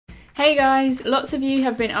Hey guys, lots of you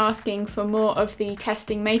have been asking for more of the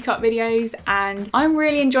testing makeup videos and I'm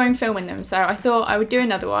really enjoying filming them, so I thought I would do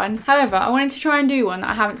another one. However, I wanted to try and do one that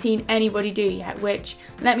I haven't seen anybody do yet, which,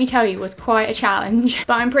 let me tell you, was quite a challenge.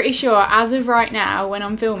 But I'm pretty sure as of right now, when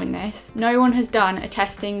I'm filming this, no one has done a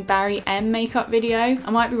testing Barry M makeup video. I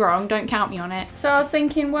might be wrong, don't count me on it. So I was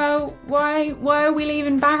thinking, well, why are we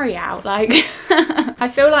leaving Barry out? Like, I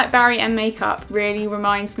feel like Barry M makeup really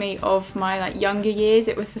reminds me of my younger years.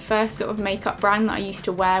 It was the first sort of makeup brand that I used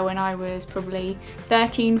to wear when I was probably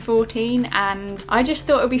 13, 14, and I just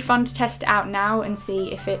thought it would be fun to test it out now and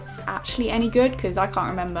see if it's actually any good, because I can't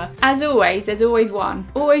remember. As always, there's always one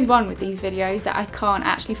with these videos that I can't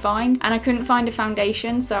actually find, and I couldn't find a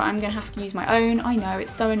foundation, so I'm gonna have to use my own. I know,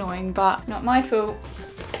 it's so annoying, but not my fault.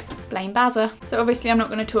 Blame Bazza. So obviously I'm not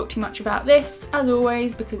going to talk too much about this, as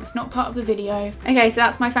always, because it's not part of the video. Okay, so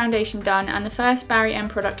that's my foundation done, and the first Barry M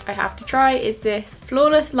product I have to try is this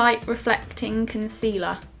Flawless Light Reflecting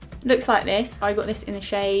Concealer. Looks like this. I got this in the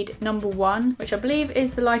shade number 1, which I believe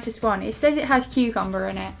is the lightest one. It says it has cucumber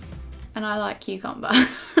in it, and I like cucumber.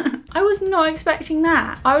 I was not expecting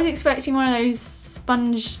that. I was expecting one of those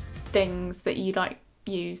sponge things that you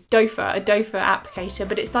use, a dofer applicator,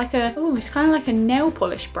 but it's like it's kind of like a nail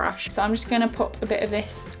polish brush. So I'm just gonna pop a bit of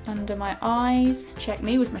this under my eyes. Check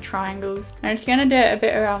me with my triangles. I'm just gonna do it a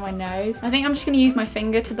bit around my nose. I think I'm just gonna use my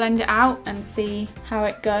finger to blend it out and see how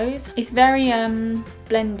it goes. It's very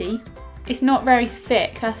blendy. It's not very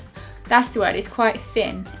thick. That's the word, it's quite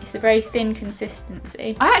thin. It's a very thin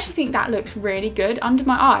consistency. I actually think that looks really good. Under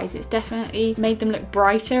my eyes, it's definitely made them look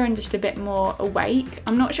brighter and just a bit more awake.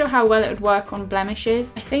 I'm not sure how well it would work on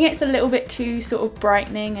blemishes. I think it's a little bit too sort of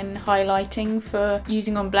brightening and highlighting for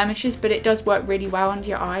using on blemishes, but it does work really well under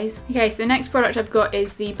your eyes. Okay, so the next product I've got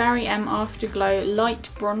is the Barry M AfterGlow Light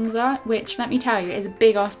Bronzer, which, let me tell you, is a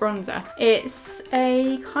big ass bronzer. It's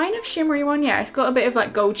a kind of shimmery one, yeah. It's got a bit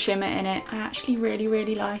of gold shimmer in it. I actually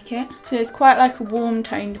really like it. So it's quite like a warm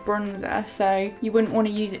toned bronzer, so you wouldn't want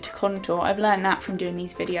to use it to contour. I've learned that from doing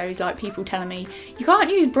these videos, like people telling me, you can't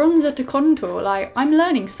use bronzer to contour. Like, I'm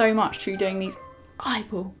learning so much through doing these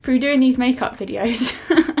makeup videos.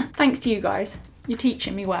 Thanks to you guys. You're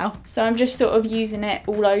teaching me well. So I'm just sort of using it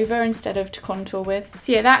all over instead of to contour with.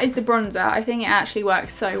 So yeah, that is the bronzer. I think it actually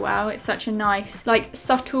works so well. It's such a nice,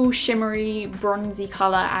 subtle, shimmery, bronzy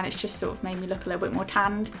colour, and it's just sort of made me look a little bit more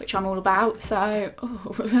tanned, which I'm all about. So,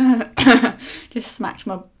 just smacked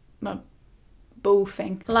my ball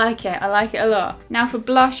thing. I like it a lot. Now for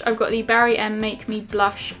blush, I've got the Barry M Make Me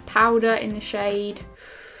Blush Powder in the shade.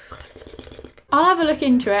 I'll have a look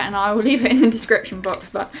into it and I will leave it in the description box,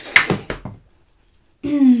 but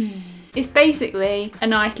it's basically a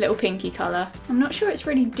nice little pinky colour. I'm not sure it's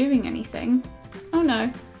really doing anything. Oh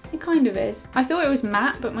no, it kind of is. I thought it was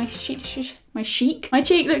matte, but my cheek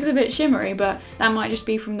looks a bit shimmery, but that might just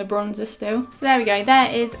be from the bronzer still. So there we go,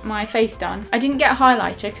 there is my face done. I didn't get a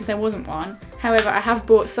highlighter because there wasn't one. However, I have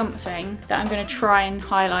bought something that I'm going to try and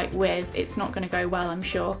highlight with. It's not going to go well, I'm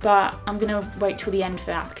sure, but I'm going to wait till the end for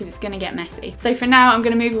that because it's going to get messy. So for now, I'm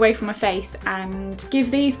going to move away from my face and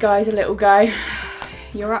give these guys a little go.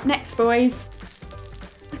 You're up next, boys.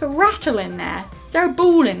 Like a rattle in there. Is there a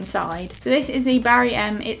ball inside? So this is the Barry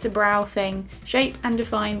M It's a Brow Thing Shape and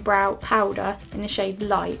Define Brow Powder in the shade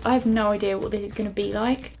Light. I have no idea what this is going to be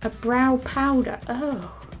like. A brow powder.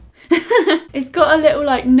 Oh. It's got a little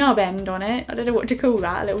nub end on it. I don't know what to call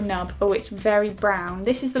that, a little nub. Oh, it's very brown.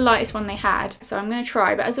 This is the lightest one they had, so I'm going to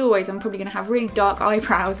try, but as always, I'm probably going to have really dark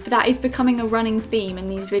eyebrows, but that is becoming a running theme in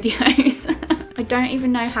these videos. I don't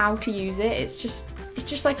even know how to use it. It's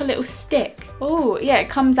just like a little stick. Oh, yeah, it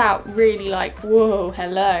comes out really whoa,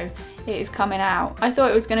 hello. It is coming out. I thought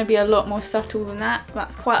it was going to be a lot more subtle than that.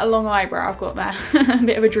 That's quite a long eyebrow I've got there. A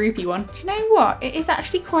bit of a droopy one. Do you know what? It is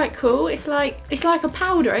actually quite cool. It's like a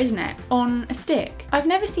powder, isn't it? On a stick. I've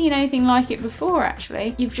never seen anything like it before,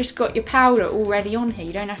 actually. You've just got your powder already on here.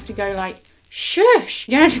 You don't have to go shush!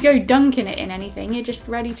 You don't have to go dunking it in anything, you're just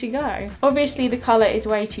ready to go. Obviously the colour is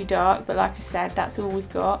way too dark, but like I said, that's all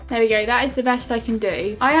we've got. There we go, that is the best I can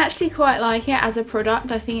do. I actually quite like it as a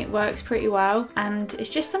product. I think it works pretty well, and it's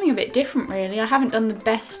just something a bit different really. I haven't done the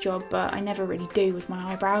best job, but I never really do with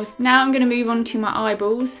my eyebrows. Now I'm going to move on to my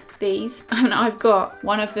eyeballs, these, and I've got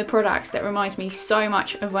one of the products that reminds me so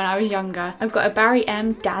much of when I was younger. I've got a Barry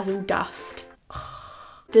M Dazzle Dust.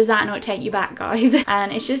 Does that not take you back, guys?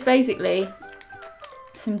 And it's just basically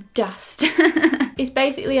some dust. It's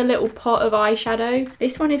basically a little pot of eyeshadow.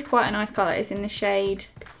 This one is quite a nice colour. It's in the shade...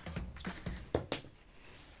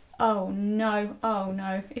 Oh no,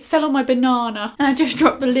 it fell on my banana. And I just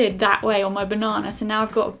dropped the lid that way on my banana, so now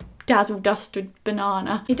I've got Dazzle Dusted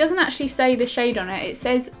Banana. It doesn't actually say the shade on it. It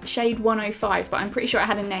says shade 105, but I'm pretty sure it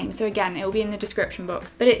had a name. So again, it will be in the description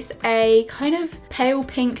box. But it's a kind of pale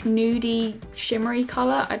pink, nudie, shimmery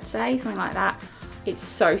colour, I'd say, something like that. It's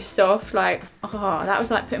so soft, like, oh, that was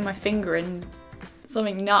like putting my finger in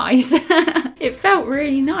something nice. It felt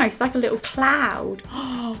really nice, like a little cloud.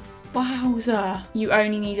 Oh, wowza. You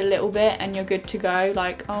only need a little bit and you're good to go.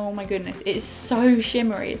 Like, oh my goodness, it's so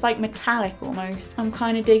shimmery. It's like metallic almost. I'm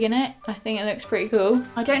kind of digging it. I think it looks pretty cool.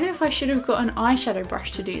 I don't know if I should have got an eyeshadow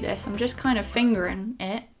brush to do this. I'm just kind of fingering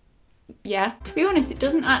it. Yeah, to be honest, it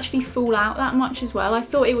doesn't actually fall out that much as well. I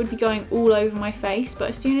thought it would be going all over my face, but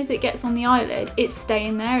as soon as it gets on the eyelid, it's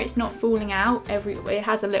staying there. It's not falling out. It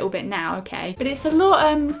has a little bit now, okay, but it's a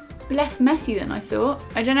lot less messy than I thought.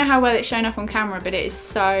 I don't know how well it's shown up on camera, but it is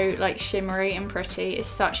so like shimmery and pretty. It's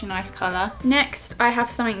such a nice colour. Next, I have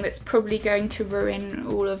something that's probably going to ruin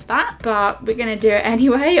all of that, but we're gonna do it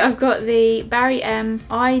anyway. I've got the Barry M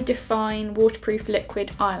Eye Define Waterproof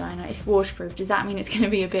Liquid Eyeliner. It's waterproof. Does that mean it's gonna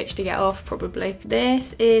be a bitch to get off? Probably.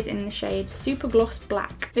 This is in the shade Super Gloss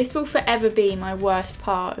Black. This will forever be my worst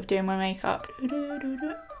part of doing my makeup.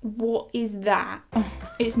 What is that? Oh,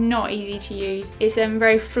 it's not easy to use. It's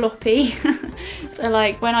very floppy. So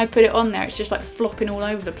like when I put it on there, it's just like flopping all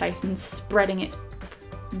over the place and spreading its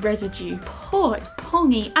residue. Oh, it's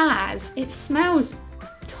pongy as. It smells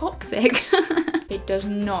toxic. It does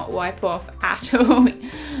not wipe off at all.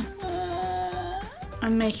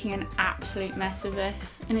 I'm making an absolute mess of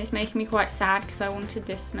this and it's making me quite sad because I wanted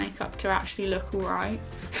this makeup to actually look alright.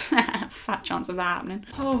 Fat chance of that happening.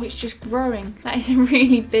 Oh, it's just growing. That is a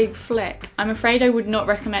really big flick. I'm afraid I would not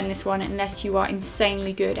recommend this one unless you are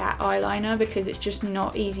insanely good at eyeliner because it's just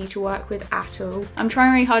not easy to work with at all. I'm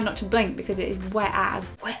trying really hard not to blink because it is wet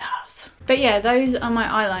as. Wet as. But yeah, those are my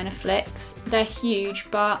eyeliner flicks. They're huge,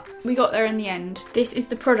 but we got there in the end. This is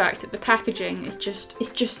the product. The packaging is just, it's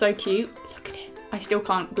just so cute. Look at it. I still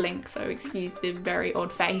can't blink, so excuse the very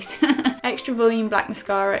odd face. Extra volume black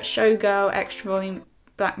mascara, Showgirl extra volume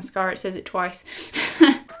black mascara. It says it twice.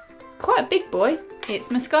 Quite a big boy.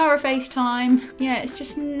 It's mascara face time. Yeah, it's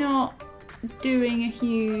just not doing a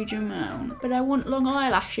huge amount. But I want long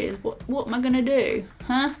eyelashes. What am I gonna do?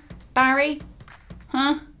 Huh? Barry?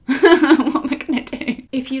 Huh? What am I gonna do?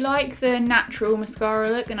 If you like the natural mascara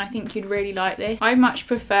look, then I think you'd really like this. I much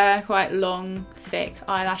prefer quite long, thick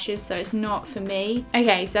eyelashes, so it's not for me.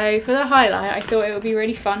 Okay, so for the highlight, I thought it would be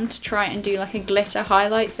really fun to try and do like a glitter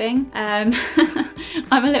highlight thing. I'm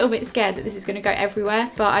a little bit scared that this is gonna go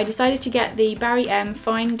everywhere, but I decided to get the Barry M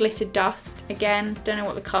Fine Glitter Dust. Again, don't know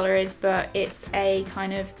what the color is, but it's a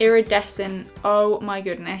kind of iridescent, oh my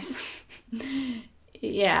goodness.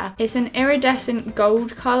 Yeah, it's an iridescent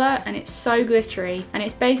gold colour and it's so glittery and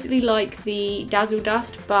it's basically like the Dazzle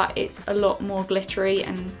Dust, but it's a lot more glittery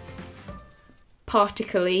and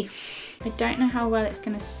particly. I don't know how well it's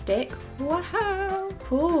gonna stick. Wow,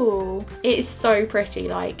 cool. It is so pretty.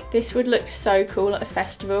 Like, this would look so cool at a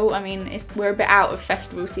festival. I mean, we're a bit out of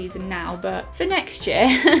festival season now, but for next year,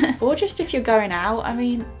 or just if you're going out, I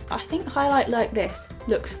mean, I think highlight like this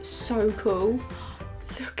looks so cool.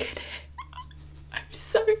 Look at it.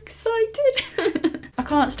 So excited. I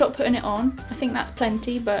can't stop putting it on. I think that's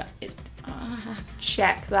plenty, but it's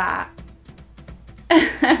check that.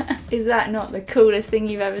 Is that not the coolest thing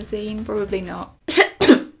you've ever seen? Probably not.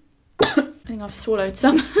 I think I've swallowed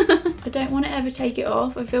some. I don't want to ever take it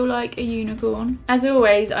off. I feel like a unicorn. As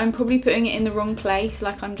always, I'm probably putting it in the wrong place.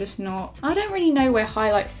 Like, I'm just not. I don't really know where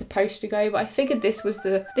highlight's supposed to go, but I figured this was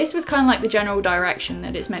kind of like the general direction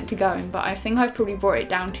that it's meant to go in, but I think I've probably brought it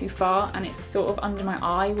down too far and it's sort of under my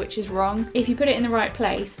eye, which is wrong. If you put it in the right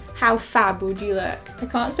place, how fab would you look? I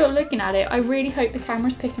can't stop looking at it. I really hope the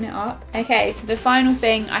camera's picking it up. Okay, so the final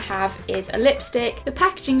thing I have is a lipstick. The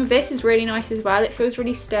packaging of this is really nice as well. It feels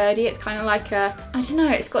really sturdy. It's kind of like I don't know,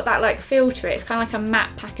 it's got that like feel to it. It's kind of like a matte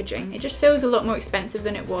packaging. It just feels a lot more expensive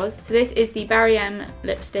than it was. So this is the Barry M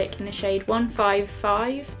lipstick in the shade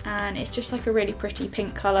 155 and it's just like a really pretty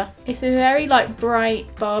pink colour. It's a very like bright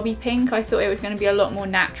Barbie pink. I thought it was going to be a lot more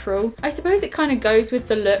natural. I suppose it kind of goes with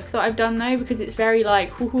the look that I've done though, because it's very like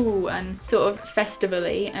hoo-hoo and sort of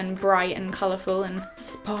festival-y and bright and colourful and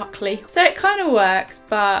sparkly. So it kind of works,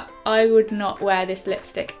 but I would not wear this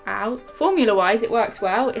lipstick out. Formula wise, it works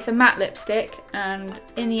well. It's a matte lipstick and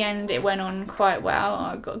in the end it went on quite well.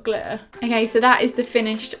 Oh, I've got glitter. Okay, so that is the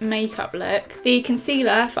finished makeup look. The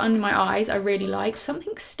concealer for under my eyes I really liked.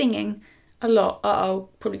 Something stinging a lot. Uh-oh,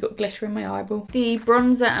 probably got glitter in my eyeball. The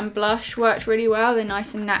bronzer and blush worked really well. They're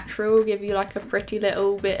nice and natural, give you like a pretty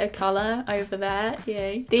little bit of colour over there.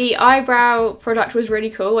 Yay. The eyebrow product was really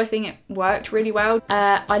cool. I think it worked really well.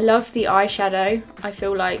 I love the eyeshadow. I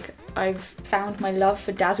feel like I've found my love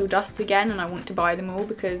for Dazzle dusts again and I want to buy them all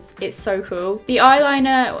because it's so cool. The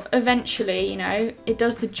eyeliner, eventually, you know, it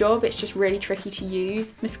does the job, it's just really tricky to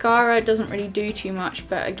use. Mascara doesn't really do too much,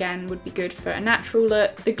 but again, would be good for a natural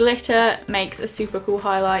look. The glitter makes a super cool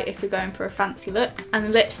highlight if you're going for a fancy look. And the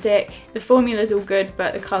lipstick, the formula's all good,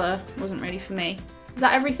 but the colour wasn't really for me. Is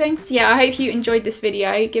that everything? So yeah, I hope you enjoyed this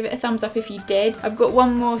video. Give it a thumbs up if you did. I've got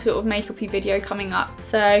one more sort of makeup-y video coming up,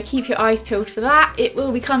 so keep your eyes peeled for that. It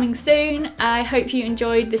will be coming soon. I hope you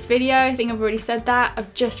enjoyed this video. I think I've already said that.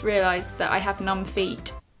 I've just realised that I have numb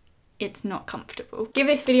feet. It's not comfortable. Give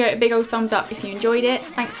this video a big old thumbs up if you enjoyed it.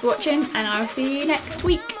 Thanks for watching, and I will see you next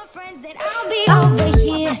week.